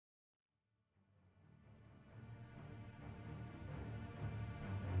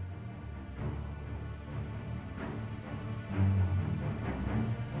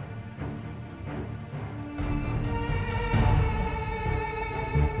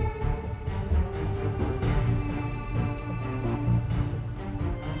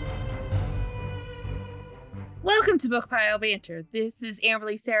Welcome to Book Pile Banter. This is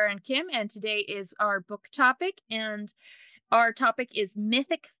Amberlee, Sarah, and Kim, and today is our book topic, and our topic is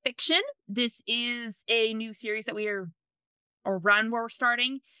mythic fiction. This is a new series that we're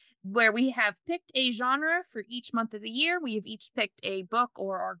starting, where we have picked a genre for each month of the year. We have each picked a book,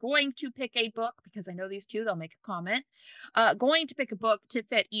 or are going to pick a book, because I know these two, they'll make a comment. Going to pick a book to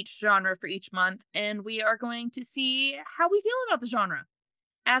fit each genre for each month, and we are going to see how we feel about the genre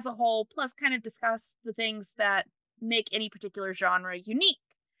as a whole, plus kind of discuss the things that make any particular genre unique.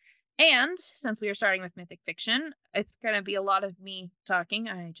 And since we are starting with mythic fiction, it's going to be a lot of me talking.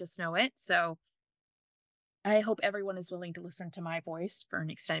 I just know it. So I hope everyone is willing to listen to my voice for an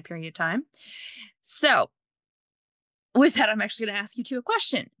extended period of time. So with that, I'm actually going to ask you two a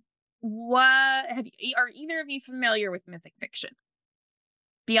question. Are either of you familiar with mythic fiction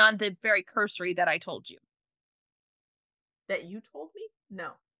beyond the very cursory that I told you? That you told me?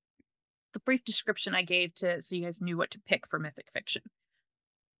 No. The brief description I gave so you guys knew what to pick for mythic fiction.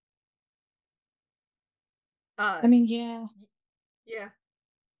 Yeah. Yeah.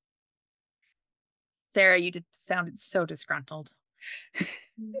 Sarah, you sounded so disgruntled. It's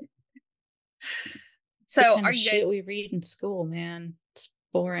So the kind are of you shit guys we read in school, man. It's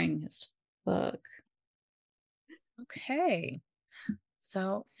boring as fuck. okay?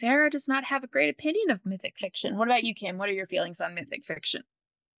 So Sarah does not have a great opinion of mythic fiction. What about you, Kim? What are your feelings on mythic fiction?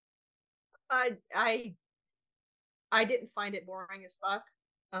 I didn't find it boring as fuck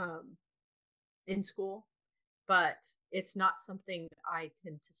in school, but it's not something I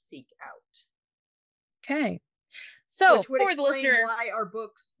tend to seek out. Okay. So Which would for the explain listener, why our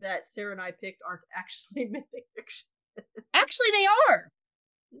books that Sarah and I picked aren't actually mythic fiction. actually they are.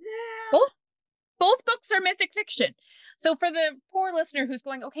 Yeah. Both books are mythic fiction. So for the poor listener who's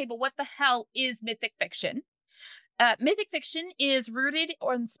going, okay, but what the hell is mythic fiction? Mythic fiction is rooted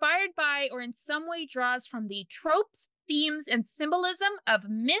or inspired by, or in some way draws from the tropes, themes, and symbolism of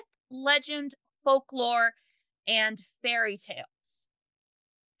myth, legend, folklore, and fairy tales.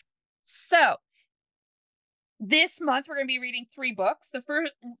 So this month we're going to be reading 3 books. The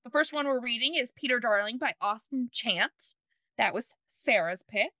first one we're reading is Peter Darling by Austin Chant. That was Sarah's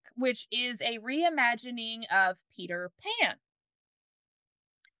pick, which is a reimagining of Peter Pan.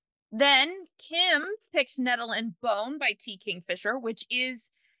 Then Kim picked Nettle and Bone by T. Kingfisher, which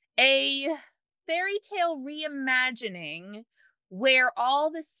is a fairy tale reimagining where all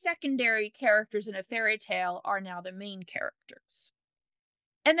the secondary characters in a fairy tale are now the main characters.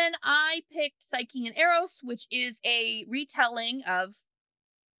 And then I picked Psyche and Eros, which is a retelling of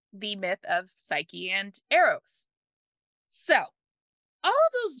the myth of Psyche and Eros. So all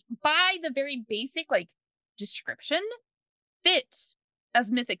of those, by the very basic description, fit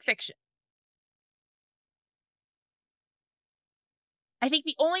as mythic fiction. I think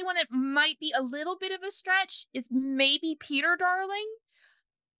the only one that might be a little bit of a stretch is maybe Peter Darling.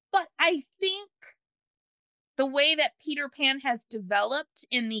 But I think the way that Peter Pan has developed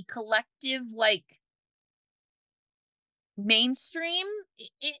in the collective, mainstream,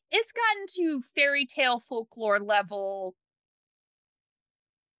 it's gotten to fairy tale folklore level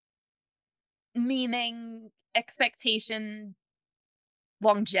meaning, expectation,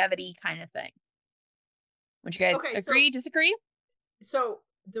 longevity kind of thing. Would you guys Okay, agree, disagree? so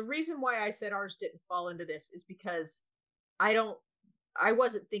the reason why I said ours didn't fall into this is because I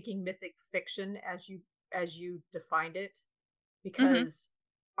wasn't thinking mythic fiction as you defined it, because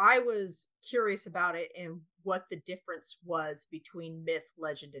I was curious about it and what the difference was between myth,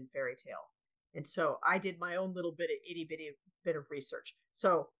 legend, and fairy tale. And so I did my own little bit of itty bitty bit of research.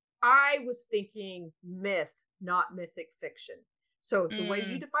 So I was thinking myth, not mythic fiction. So the way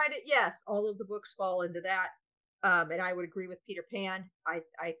you defined it, yes, all of the books fall into that. And I would agree with Peter Pan.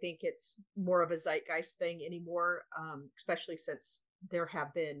 I think it's more of a zeitgeist thing anymore, especially since there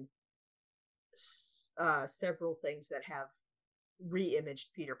have been several things that have re-imaged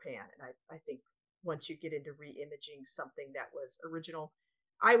Peter Pan. And I think once you get into re-imaging something that was original,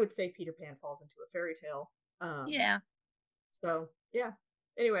 I would say Peter Pan falls into a fairy tale. Yeah. So yeah.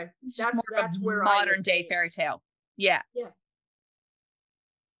 Anyway, It's just more of a where modern day fairy tale. Yeah. Yeah.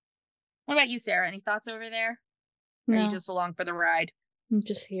 What about you, Sarah? Any thoughts over there? Or are you just along for the ride? I'm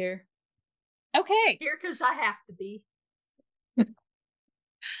just here. Okay. Here because I have to be.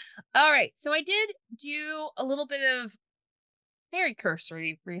 All right. So I did do a little bit of very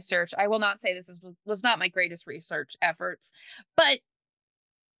cursory research. I will not say this was not my greatest research efforts, but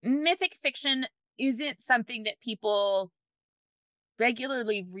mythic fiction isn't something that people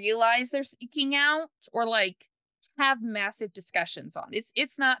regularly realize they're seeking out or have massive discussions on.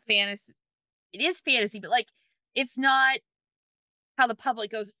 It's not fantasy. It is fantasy, but it's not how the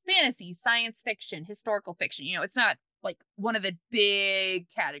public goes fantasy, science fiction, historical fiction. It's not like one of the big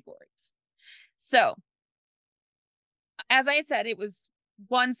categories. So, as I had said, it was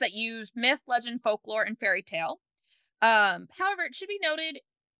ones that used myth, legend, folklore, and fairy tale. However, it should be noted,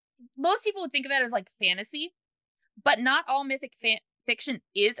 most people would think of that as like fantasy, but not all mythic fiction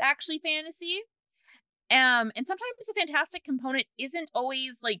is actually fantasy. And sometimes the fantastic component isn't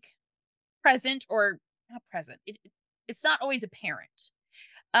always like present or not present. It's not always apparent.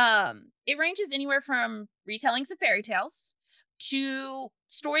 It ranges anywhere from retellings of fairy tales to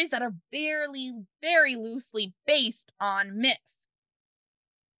stories that are very loosely based on myth,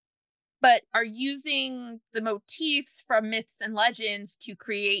 but are using the motifs from myths and legends to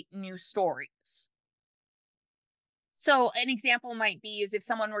create new stories. So an example might be is if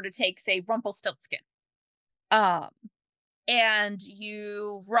someone were to take, say, Rumpelstiltskin, um, and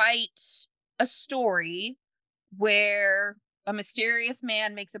you write a story where a mysterious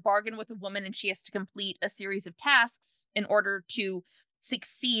man makes a bargain with a woman and she has to complete a series of tasks in order to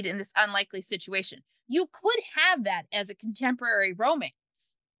succeed in this unlikely situation. You could have that as a contemporary romance.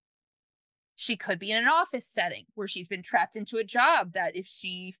 She could be in an office setting where she's been trapped into a job that if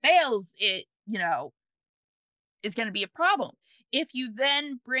she fails, it, is going to be a problem. If you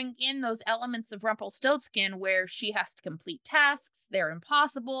then bring in those elements of Rumpelstiltskin where she has to complete tasks, they're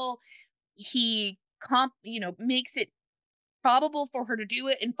impossible, he makes it probable for her to do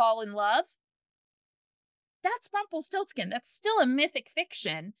it and fall in love. That's Rumpelstiltskin. That's still a mythic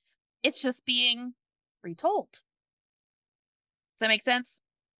fiction. It's just being retold. Does that make sense?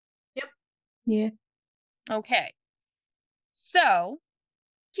 Yep. Yeah. Okay. So,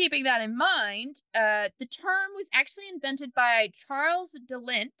 keeping that in mind, the term was actually invented by Charles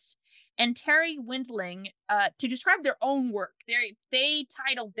DeLint and Terry Windling to describe their own work. They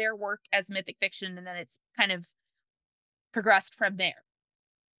titled their work as mythic fiction, and then it's kind of progressed from there.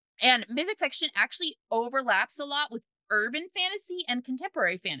 And mythic fiction actually overlaps a lot with urban fantasy and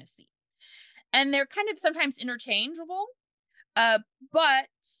contemporary fantasy. And they're kind of sometimes interchangeable, but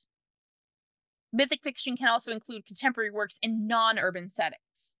mythic fiction can also include contemporary works in non-urban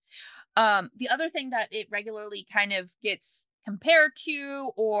settings. The other thing that it regularly kind of gets compared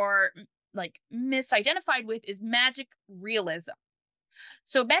to or like misidentified with is magic realism.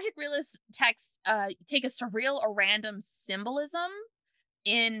 So magic realist texts take a surreal or random symbolism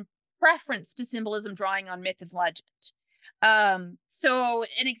in preference to symbolism drawing on myth and legend. So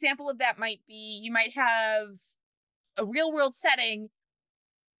an example of that might be you might have a real world setting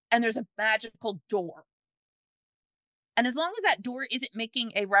and there's a magical door. And as long as that door isn't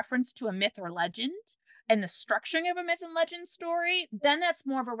making a reference to a myth or legend and the structuring of a myth and legend story, then that's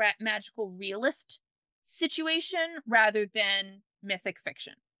more of a magical realist situation rather than mythic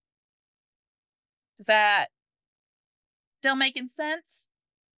fiction. Is that still making sense?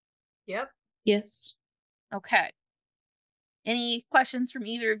 Yep. Yes. Okay. Any questions from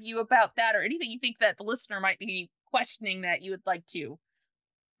either of you about that or anything you think that the listener might be questioning that you would like to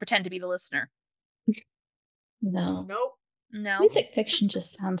pretend to be the listener? No. Nope. No? Mythic fiction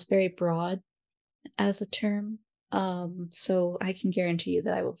just sounds very broad as a term. So I can guarantee you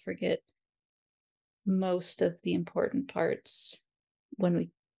that I will forget most of the important parts when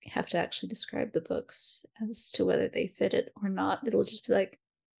we have to actually describe the books as to whether they fit it or not. It'll just be like,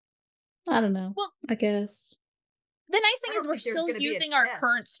 I don't know, Well, I guess. the nice I thing is don't we're think there's still going to be a using our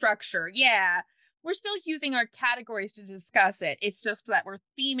current test. structure. Yeah. We're still using our categories to discuss it. It's just that we're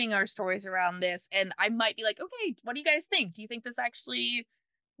theming our stories around this. And I might be like, okay, what do you guys think? Do you think this actually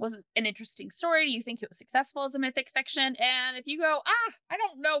was an interesting story? Do you think it was successful as a mythic fiction? And if you go, I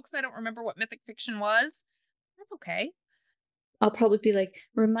don't know because I don't remember what mythic fiction was, that's okay. I'll probably be like,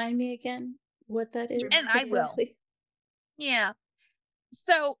 remind me again what that is And I Remind me. will. exactly. Yeah.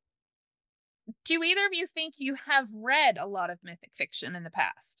 So, do either of you think you have read a lot of mythic fiction in the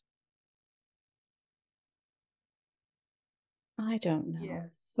past? I don't know.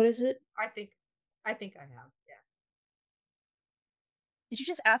 Yes. What is it? I think I have. Yeah. Did you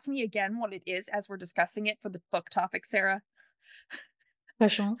just ask me again what it is as we're discussing it for the book topic, Sarah?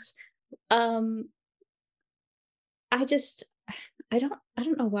 Questions? Um, I just I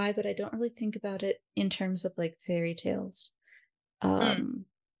don't know why, but I don't really think about it in terms of like fairy tales. Mm. Um,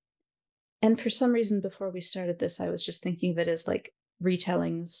 and for some reason before we started this, I was just thinking of it as like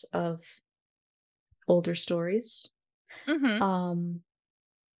retellings of older stories. Mm-hmm. Um,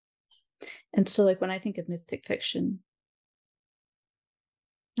 and so like when I think of mythic fiction,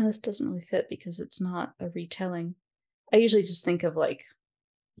 no, this doesn't really fit because it's not a retelling. I usually just think of like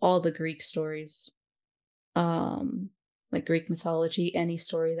all the Greek stories, um, like Greek mythology, any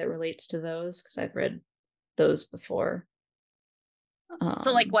story that relates to those, because I've read those before.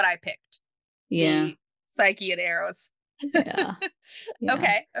 So like Um, what I picked, yeah, the Psyche and Eros. yeah, yeah.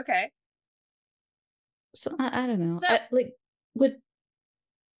 Okay, okay. So I don't know. So, I like would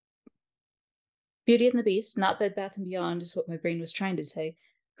Beauty and the Beast, not Bed Bath and Beyond, is what my brain was trying to say.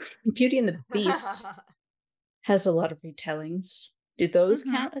 Beauty and the Beast has a lot of retellings. Do those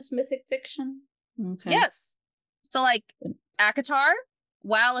mhm, count as mythic fiction? Okay. yes. So like ACOTAR,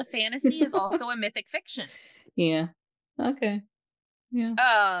 while a fantasy, is also a mythic fiction. Yeah. Okay. Yeah.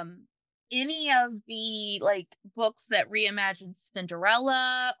 Um, any of the like books that reimagine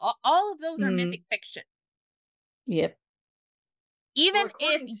Cinderella, all of those are mythic Mm, fiction. yep. Well, Even if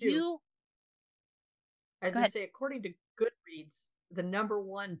according to, you as go I ahead. say, according to Goodreads, the number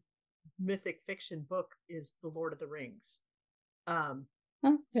one mythic fiction book is The Lord of the Rings. Um,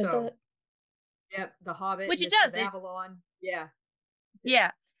 Oh, read so that. yep, The Hobbit, Which it Mists of does. It Avalon. Yeah.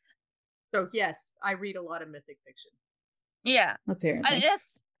 yeah, So yes, I read a lot of mythic fiction. yeah. Apparently.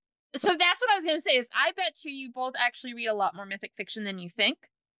 That's so that's what I was gonna say is I bet you both actually read a lot more mythic fiction than you think.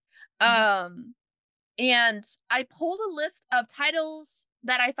 Mhm. Um, and I pulled a list of titles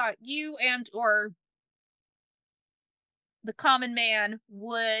that I thought you and or the common man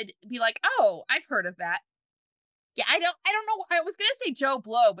would be like, oh, I've heard of that. Yeah, I don't know. I was gonna say Joe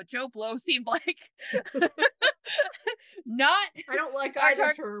Blow, but Joe Blow seemed like not I don't like our either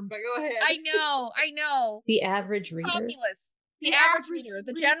target. term, but go ahead. I know. The average reader. Populace, the The average average reader,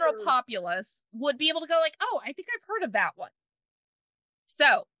 the general reader. populace would be able to go like, oh, I think I've heard of that one.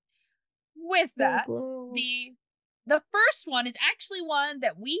 So with Joe that, Blow. the first one is actually one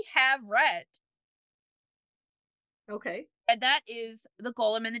that we have read, Okay. and that is The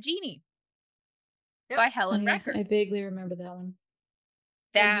Golem and the Genie Yep. by Oh Helen yeah, Recker. I vaguely remember that one.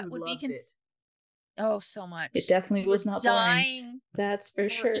 And That you would be loved it. oh so It much. definitely You was were not boring. dying. That's for You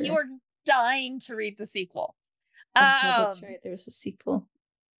sure. were dying to read the sequel. Oh god, that's Um, right. There was a sequel.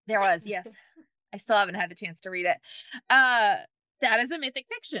 there was, yes. I still haven't had the chance to read it. Uh, that is a mythic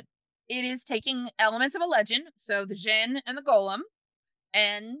fiction. It is taking elements of a legend, so the Jinn and the Golem,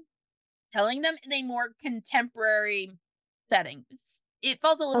 and telling them in a more contemporary setting. It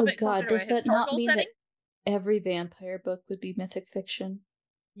falls a little Oh bit closer god, to a does that not historical mean setting. that every vampire book would be mythic fiction?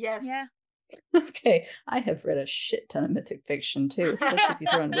 Yes. Yeah. Okay, I have read a shit ton of mythic fiction too, especially if you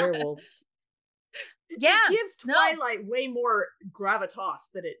throw in werewolves. It Yeah. gives No. Twilight way more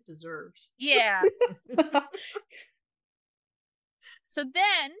gravitas than it deserves. Yeah. So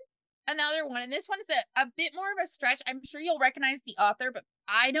then another one, and this one is a bit more of a stretch. I'm sure you'll recognize the author, but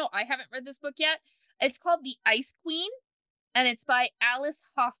I know I haven't read this book yet. It's called The Ice Queen, and it's by Alice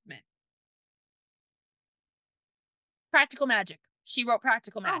Hoffman. Practical Magic. She wrote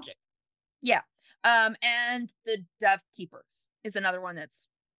Practical Oh, Magic. Yeah. And The Dove Keepers is another one that's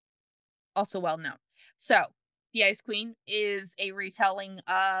also well known. So, The Ice Queen is a retelling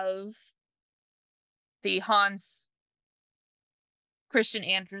of the Hans Christian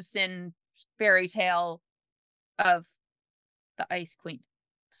Andersen fairy tale of the Ice Queen,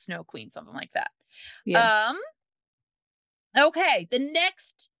 Snow Queen, something like that. Yeah. Um, okay, the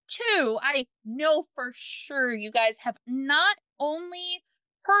next two I know for sure you guys have not only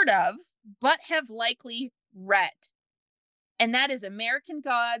heard of, but have likely read. And that is American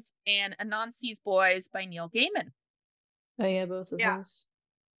Gods and Anansi's Boys by Neil Gaiman. Oh yeah, both of yeah. those.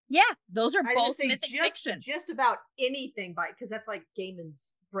 Yeah, those are I was gonna both say mythic fiction. just about anything by, because that's like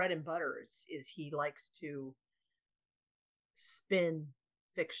Gaiman's bread and butter is he likes to spin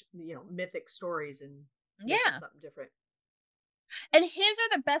fiction, mythic stories and make them Yeah. something different. And his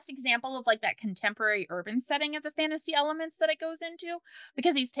are the best example of like that contemporary urban setting of the fantasy elements that it goes into,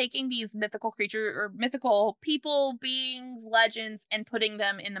 because he's taking these mythical creature or mythical people, beings, legends, and putting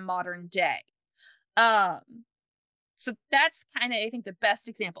them in the modern day. Um, so that's kind of, I think, the best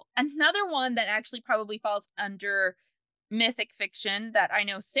example. Another one that actually probably falls under mythic fiction that I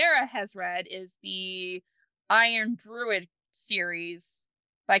know Sarah has read is the Iron Druid series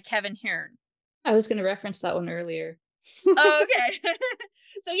by Kevin Hearn. I was going to reference that one earlier. Oh, okay.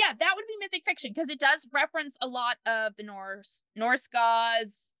 So yeah, that would be mythic fiction because it does reference a lot of the Norse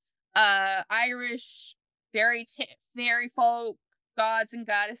gods, Irish fairy folk gods and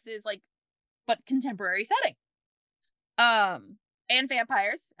goddesses, like, but contemporary setting. And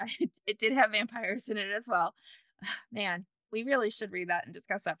vampires. It did have vampires in it as well. Man, we really should read that and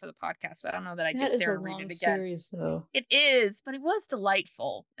discuss that for the podcast, but I don't know that I'd That get is a Sarah to read long it again. series, though. It is, but it was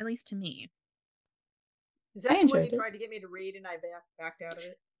delightful, at least to me. Is I that the one you enjoyed it. tried to get me to read and I backed out of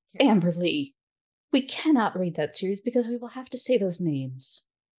it? Amberlee. We cannot read that series because we will have to say those names.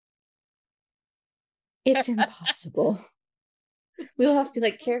 It's impossible. We will have to be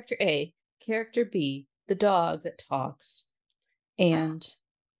like character A, character B, the dog that talks, And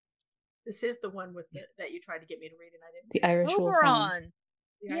This is the one with that you tried to get me to read and I didn't the read. Irish Wolfhound. Oberon.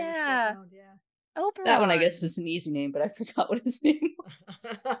 The Irish Yeah. Wolfhound, yeah. That one, I Oberon. guess, is an easy name, but I forgot what his name was.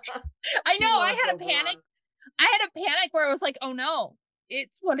 I She know. I loves had a Oberon. panic. I had a panic where I was like, oh no,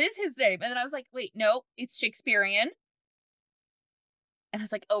 what is his name? And then I was like, wait, no, it's Shakespearean. And I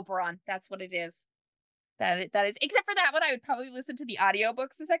was like, Oberon, that's what it is. That is, except for that one, I would probably listen to the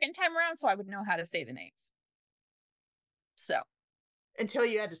audiobooks the second time around, so I would know how to say the names. So. Until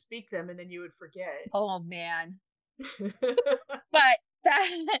you had to speak them and then you would forget. Oh man. But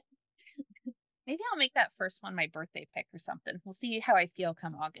that maybe I'll make that first one my birthday pick or something. We'll see how I feel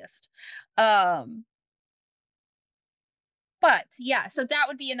come August. But yeah, so that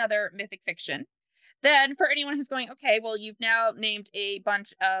would be another mythic fiction. Then for anyone who's going, okay, well, you've now named a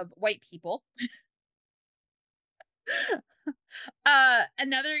bunch of white people.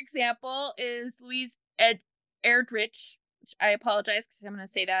 Another example is Louise Erdrich, which I apologize because I'm going to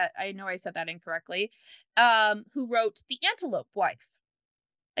say that. I know I said that incorrectly. Who wrote The Antelope Wife.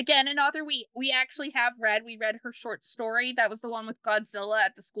 Again, an author we actually have read. We read her short story. That was the one with Godzilla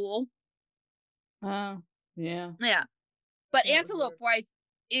at the school. Oh, yeah. Yeah. But That Antelope Wife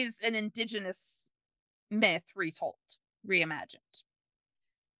is an indigenous myth retold, reimagined.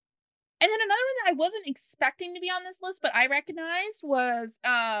 And then another one that I wasn't expecting to be on this list, but I recognized was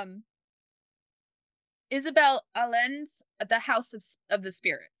Isabel Allen's The House of the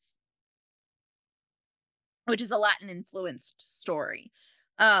Spirits, which is a Latin influenced story.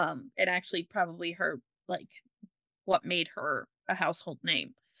 And actually probably her, like, what made her a household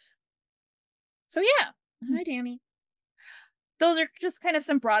name. So yeah. Hi, Danny. Those are just kind of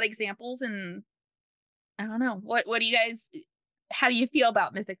some broad examples, and I don't know. What do you guys, how do you feel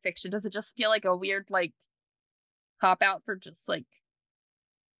about mythic fiction? Does it just feel like a weird, like, cop out for just, like,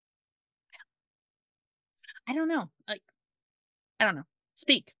 I don't know. Like, I don't know.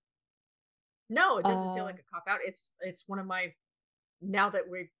 Speak. No, it doesn't feel like a cop out. It's one of my, now that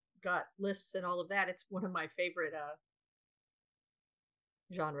we've got lists and all of that, it's one of my favorite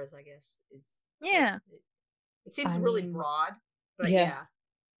genres, I guess. Yeah. It seems really broad, but yeah.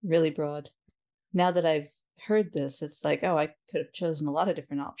 Really broad. Now that I've heard this, it's like, oh, I could have chosen a lot of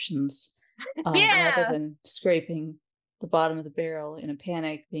different options. Rather than scraping the bottom of the barrel in a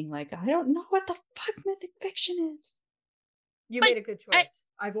panic, being like, I don't know what the fuck mythic fiction is. You made a good choice.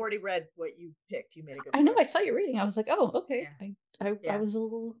 I've already read what you picked. You made a good choice. I know, I saw you reading. I was like, oh, okay. Yeah. I was a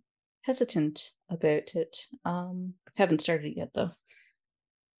little hesitant about it. Haven't started it yet, though.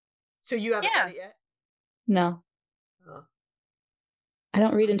 So you haven't read it yet? No. Oh. I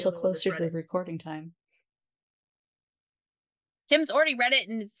don't read until closer to the recording time. Kim's already read it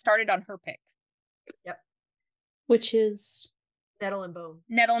and started on her pick. Yep. Which is Nettle and Bone.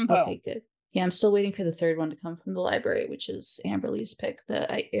 Nettle and Bone. Okay, good. Yeah, I'm still waiting for the third one to come from the library, which is Amberlee's pick,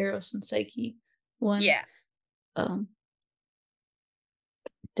 the Eros and Psyche one. Yeah.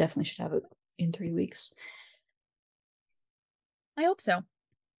 Definitely should have it in 3 weeks. I hope so.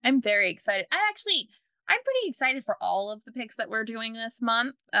 I'm very excited. I'm pretty excited for all of the picks that we're doing this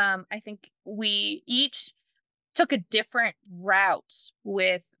month. I think we each took a different route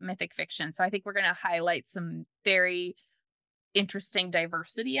with mythic fiction. So I think we're going to highlight some very interesting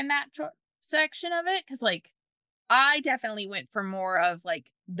diversity in that section of it. Cause, like, I definitely went for more of, like,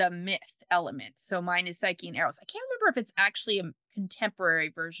 the myth element. So mine is Psyche and Eros. I can't remember if it's actually a contemporary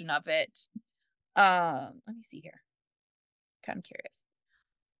version of it. Let me see here. Kind of curious.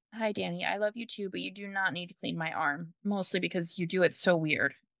 Hi, Danny. I love you too, but you do not need to clean my arm. Mostly because you do it so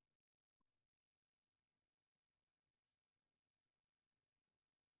weird.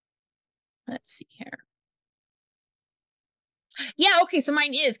 Let's see here. Yeah, okay, so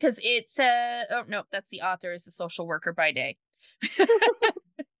mine is, because it's, oh, no, that's the author, is a social worker by day. I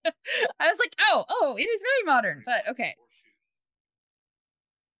was like, oh, it is very modern, but okay.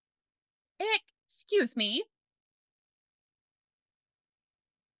 Excuse me.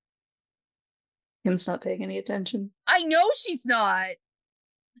 Kim's not paying any attention. I know she's not.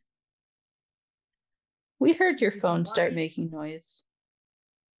 We heard your phone start making noise.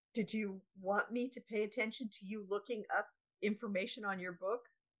 Did you want me to pay attention to you looking up information on your book?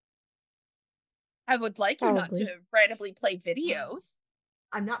 I would like you not to randomly play videos.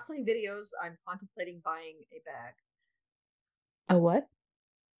 I'm not playing videos. I'm contemplating buying a bag. A what?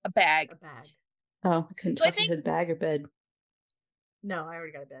 A bag. A bag. Oh, I couldn't tell if you said bag or bed. No, I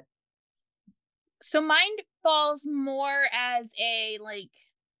already got a bed. So mine falls more as a, like,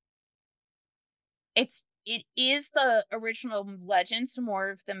 it is the original legend, so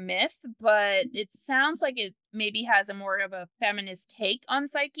more of the myth, but it sounds like it maybe has a more of a feminist take on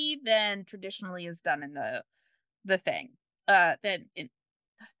Psyche than traditionally is done in the thing.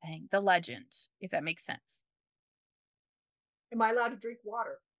 the legend, if that makes sense. Am I allowed to drink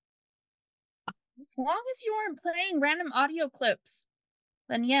water? As long as you aren't playing random audio clips,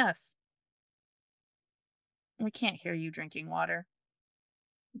 then yes. We can't hear you drinking water.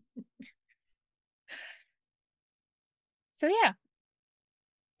 So yeah.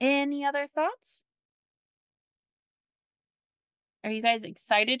 Any other thoughts? Are you guys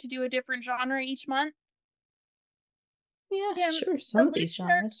excited to do a different genre each month? Yeah, Kim, sure. the Some of these listener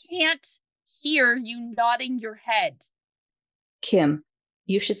genres. can't hear you nodding your head. Kim.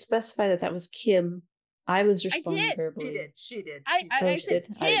 You should specify that that was Kim. I was I responding did. She verbally. did. She did. I She I, said Oh, I she it. said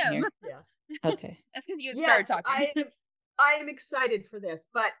did? I didn't Kim. hear. Yeah. Okay. That's because you had started Yes, talking. I am excited for this,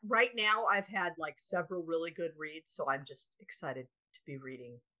 but right now I've had like several really good reads, so I'm just excited to be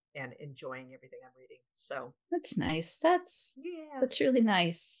reading and enjoying everything I'm reading. So That's nice. yeah. That's really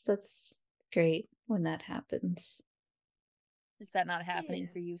nice. That's great when that happens. Is that not happening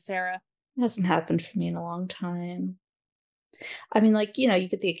Yeah. for you, Sarah? It hasn't happened for me in a long time. I mean, like, you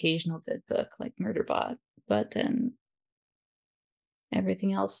get the occasional good book like Murderbot, but then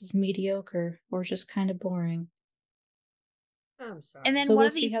everything else is mediocre or just kind of boring. I'm And sorry. then So one we'll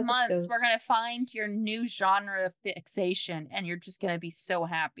of see these how this months, we're goes. going to find your new genre of fixation, and you're just going to be so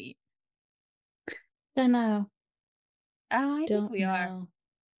happy. Don't know. I think Don't we are. know.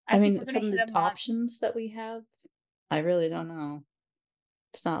 I I think mean, we're going to from hit the a month. options that we have, I really don't know.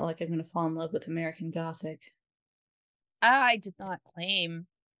 It's not like I'm going to fall in love with American Gothic. I did not claim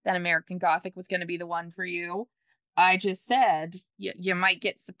that American Gothic was going to be the one for you. I just said you might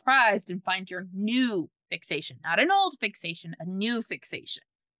get surprised and find your new fixation, not an old fixation, a new fixation.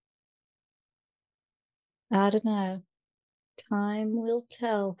 I don't know. Time will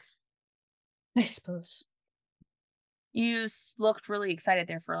tell, I suppose. You looked really excited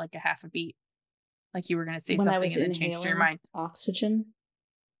there for like a half a beat, like you were going to say When I something was and then changed your inhaling mind. oxygen,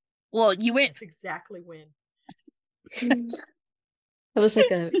 Well, you went. That's exactly when. it was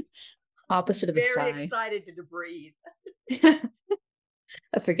like a opposite of a Very sigh. excited to breathe.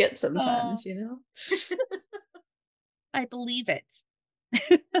 I forget Oh, sometimes. I believe it.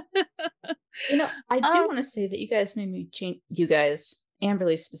 I do um, want to say that you guys made me change. You guys,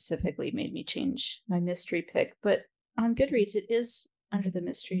 Amberlee specifically, made me change my mystery pick. But on Goodreads, it is under the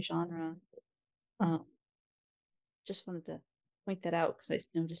mystery genre. Um, just wanted to point that out because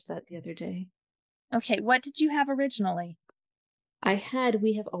I noticed that the other day. okay, what did you have originally? I had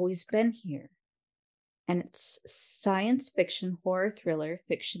We Have Always Been Here, and it's science fiction, horror, thriller,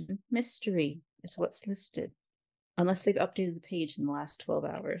 fiction, mystery is what's listed, unless they've updated the page in the last 12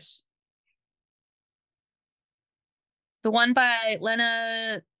 hours. The one by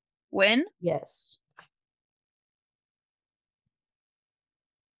Lena Wynn? Yes.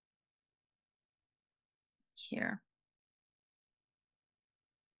 Here.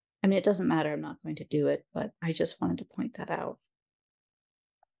 I mean, it doesn't matter. I'm not going to do it, but I just wanted to point that out.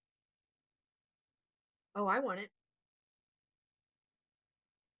 Oh, I want it.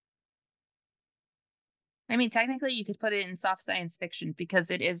 I mean, technically, you could put it in soft science fiction because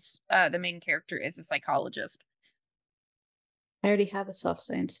it is the main character is a psychologist. I already have a soft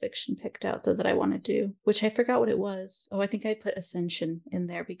science fiction picked out, though, that I want to do, which I forgot what it was. Oh, I think I put Ascension in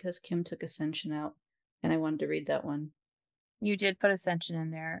there because Kim took Ascension out, and I wanted to read that one. You did put Ascension in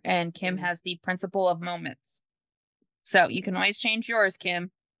there, and Kim Mm. has the Principle of Moments. So you can always change yours,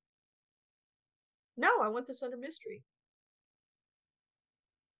 Kim. No, I want this under mystery.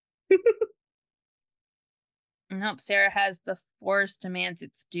 Nope, Sarah has The Force Demands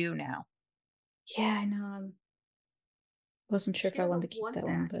Its Due now. Yeah, I know. Wasn't sure She if I wanted doesn't to keep want that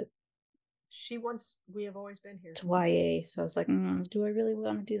one, that. but She wants We Have Always Been Here. it's YA, so I was like, do I really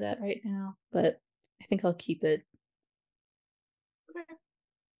want to do that right now? But I think I'll keep it. Okay.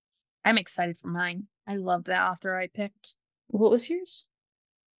 I'm excited for mine. I love the author I picked. What was yours?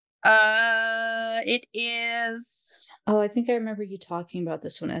 It is. Oh, I think I remember you talking about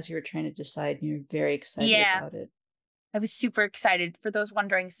this one as you were trying to decide, and you were very excited Yeah, about it. I was super excited. For those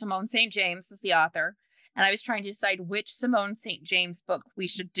wondering, Simone St. James is the author, and I was trying to decide which Simone St. James book we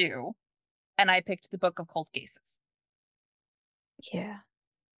should do, and I picked the Book of Cold Cases. Yeah,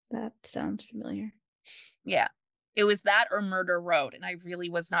 that sounds familiar. Yeah, it was that or Murder Road, and I really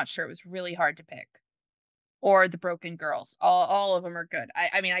was not sure. It was really hard to pick. Or The Broken Girls. All of them are good.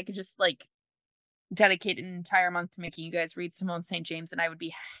 I mean, I could just like dedicate an entire month to making you guys read Simone St. James, and I would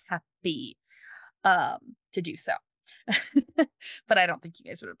be happy to do so. But I don't think you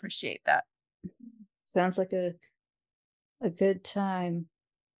guys would appreciate that. Sounds like a good time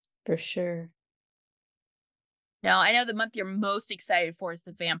for sure. Now, I know the month you're most excited for is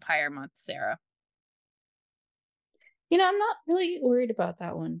the vampire month, Sarah. I'm not really worried about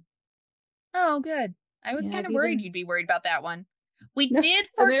that one. Oh, good. I was Yeah, kind I've of worried even you'd be worried about that one. We no, did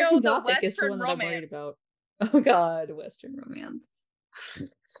forego American the Gothic is the Western one that I'm worried romance. about. Oh God, Western romance.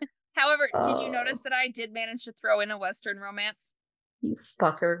 However, did you notice Oh, that I did manage to throw in a Western romance? you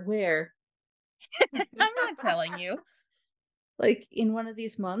fucker. Where? I'm not telling you. Like in one of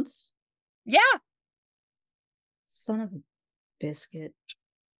these months? Yeah. Son of a biscuit.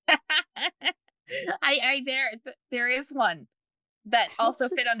 There is one that also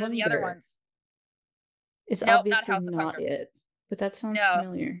House of fit under the other Hunger. ones. It's Nope, not obviously House of not Hunger. it, but that sounds No,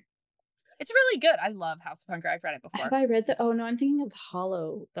 familiar. it's really good. I love House of Hunger. I've read it Have before. I read the? Oh no, I'm thinking of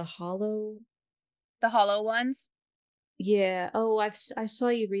Hollow. The Hollow. The Hollow ones. Yeah. Oh, I saw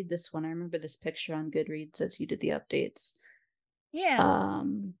you read this one. I remember this picture on Goodreads as you did the updates. Yeah.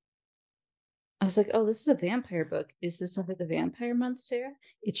 Um, I was like, oh, this is a vampire book. Is this under the vampire month, Sarah?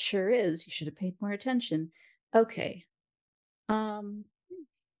 It sure is. You should have paid more attention. Okay. Um,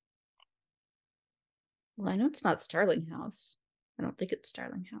 well, I know it's not Starling House. I don't think it's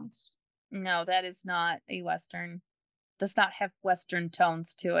Starling House. No, that is not a Western. Does not have Western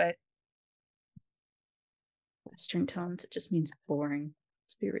tones to it. Western tones. It just means boring.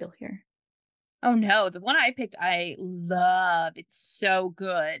 Let's be real here. Oh no, the one I picked I love. It's so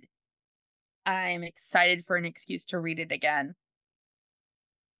good. I'm excited for an excuse to read it again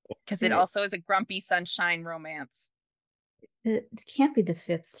because it It, also is a grumpy sunshine romance. it can't be the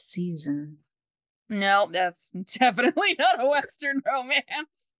fifth season. No, that's definitely not a Western romance.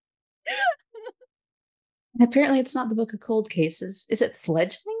 And apparently, it's not the Book of Cold Cases. Is it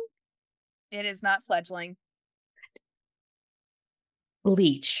Fledgling? It is not fledgling.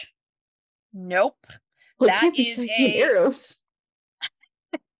 Leech. Nope. Well, it That can't be is Psyche and a. Eros.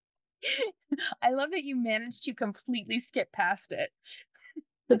 I love that you managed to completely skip past it.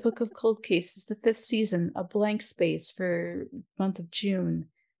 The Book of Cold Cases, the fifth season, a blank space for month of June.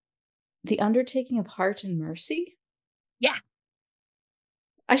 The Undertaking of Heart and Mercy? Yeah.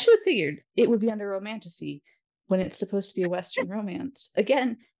 I should have figured it would be under Romantasy when it's supposed to be a Western romance.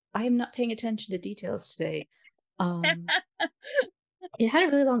 Again, I am not paying attention to details today. It had a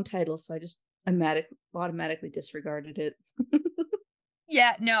really long title, so I just automatically disregarded it.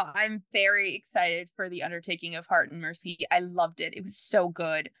 Yeah, no, I'm very excited for The Undertaking of Heart and Mercy. I loved it. It was so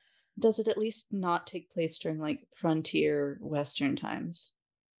good. Does it at least not take place during like frontier Western times?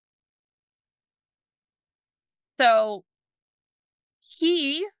 So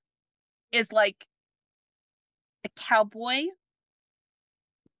he is like a cowboy,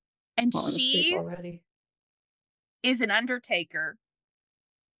 and Falling asleep she already. is an undertaker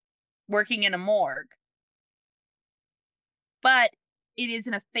working in a morgue, but it is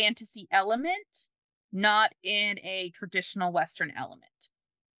in a fantasy element, not in a traditional Western element.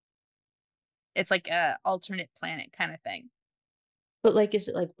 It's like a alternate planet kind of thing. But like, is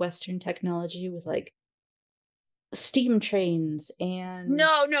it like Western technology with like steam trains and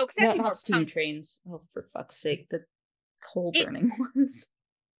No, no, because that'd no, be not more steam punk. trains. Oh, for fuck's sake, the coal It. burning ones.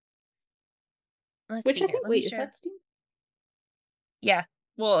 Let's Which see I here. think, Let me wait, is share. that steam? Yeah.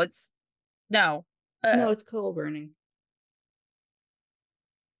 Well, it's no. No, it's coal burning.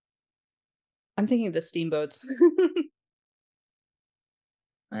 I'm thinking of the steamboats.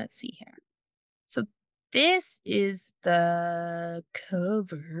 Let's see here. So this is the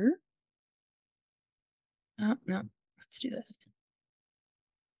cover. Oh no. Let's do this.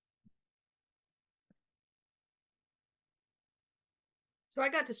 So I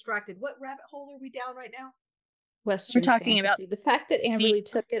got distracted. What rabbit hole are we down right now? We're Western talking about fantasy. The fact that the Amberlee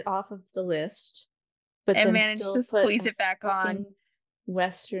took it off of the list, but and then managed still to put squeeze a it back on. fucking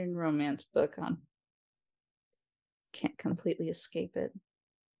Western romance book on. Can't completely escape it.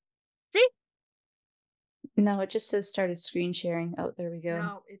 See? No, it just says started screen sharing. Oh, there we go.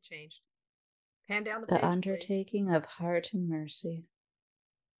 No, it changed. Pan down the The page, please. Undertaking of Heart and Mercy.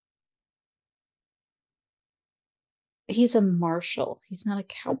 He's a marshal. He's not a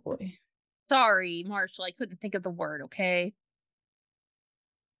cowboy. Sorry, Marshall, I couldn't think of the word, okay?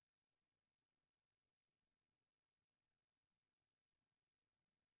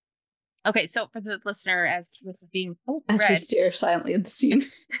 Okay, so for the listener, as this is being As we read, stare silently at the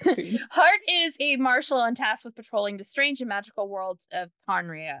screen. Hart is a marshal and tasked with patrolling the strange and magical worlds of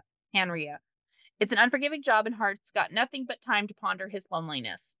Hanria. It's an unforgiving job, and Hart's got nothing but time to ponder his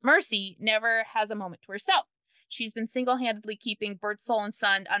loneliness. Mercy never has a moment to herself. She's been single-handedly keeping Birdsole and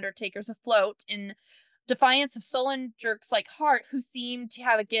Son Undertakers afloat in defiance of sullen jerks like Hart, who seem to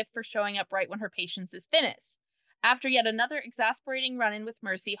have a gift for showing up right when her patience is thinnest. After yet another exasperating run-in with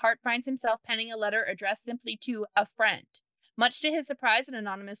Mercy, Hart finds himself penning a letter addressed simply to a friend. Much to his surprise, an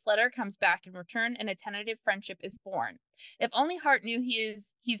anonymous letter comes back in return, and a tentative friendship is born. If only Hart knew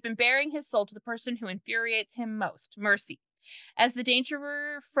he's been bearing his soul to the person who infuriates him most, Mercy. As the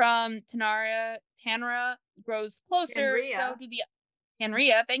danger from Tanara grows closer, so Henria. do the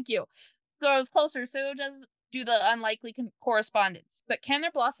Henria, thank you, grows closer, so do the unlikely correspondence. But can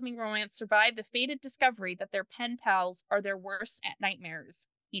their blossoming romance survive the fated discovery that their pen pals are their worst nightmares,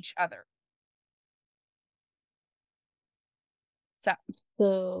 each other? So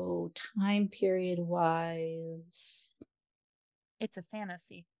So, time period wise, it's a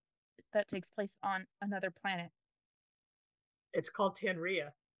fantasy that takes place on another planet. It's called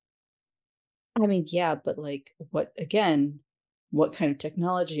Tenria. I mean, yeah, but like, what kind of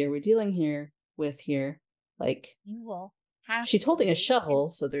technology are we dealing with here? Like, You will have she's to holding a wait and shovel,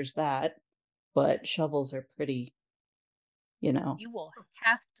 so there's that, but shovels are pretty, you know. you will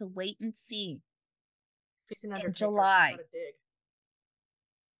have to wait and see She's an in undertaker. She's got July. to dig.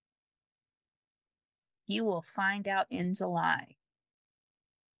 You will find out in July.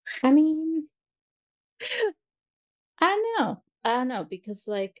 I mean, I don't know. I don't know because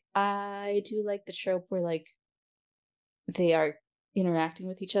like I do like the trope where like they are interacting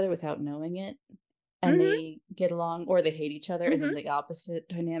with each other without knowing it and Mm-hmm. they get along or they hate each other and Mm-hmm. then the opposite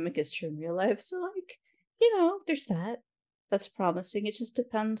dynamic is true in real life. So like, there's that. That's promising. It just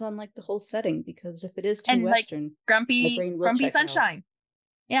depends on like the whole setting because if it is too And like western, my grumpy, brain will grumpy check out. sunshine.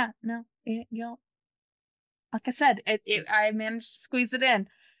 Yeah, no, like I said, I managed to squeeze it in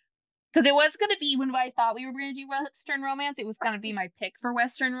because it was gonna be when I thought we were gonna do Western romance. It was gonna be my pick for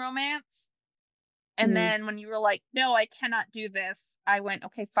Western romance. And Mm, then when you were like, no, I cannot do this, I went,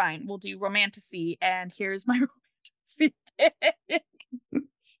 okay, fine, we'll do romantasy, and here's my romantasy pick.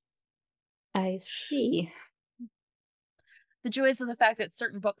 I see. The joys of the fact that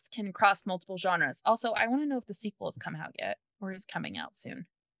certain books can cross multiple genres. Also, I want to know if the sequel has come out yet or is coming out soon.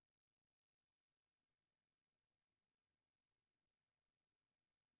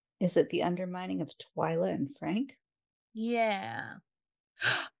 Is it the undermining of Twyla and Frank? Yeah.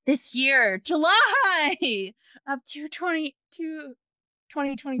 This year, July of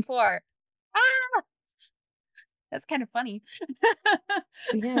 2024. Ah, that's kind of funny.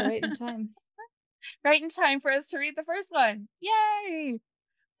 Yeah, right in time. Right in time for us to read the first one. Yay!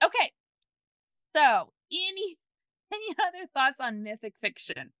 Okay, so any other thoughts on mythic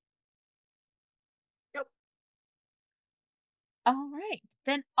fiction? Yep. All right.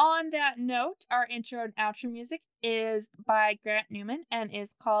 Then on that note, our intro and outro music is by Grant Newman and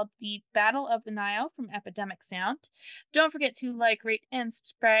is called The Battle of the Nile from Epidemic Sound. Don't forget to like, rate, and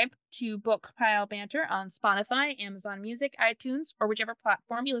subscribe to Book Pile Banter on Spotify, Amazon Music, iTunes, or whichever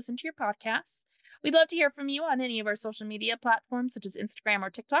platform you listen to your podcasts. We'd love to hear from you on any of our social media platforms such as Instagram or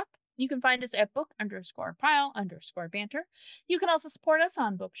TikTok. You can find us at book_pile_banter. You can also support us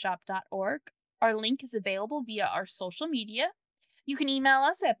on bookshop.org. Our link is available via our social media. You can email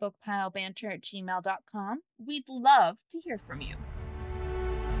us at bookpilebanter@gmail.com. We'd love to hear from you.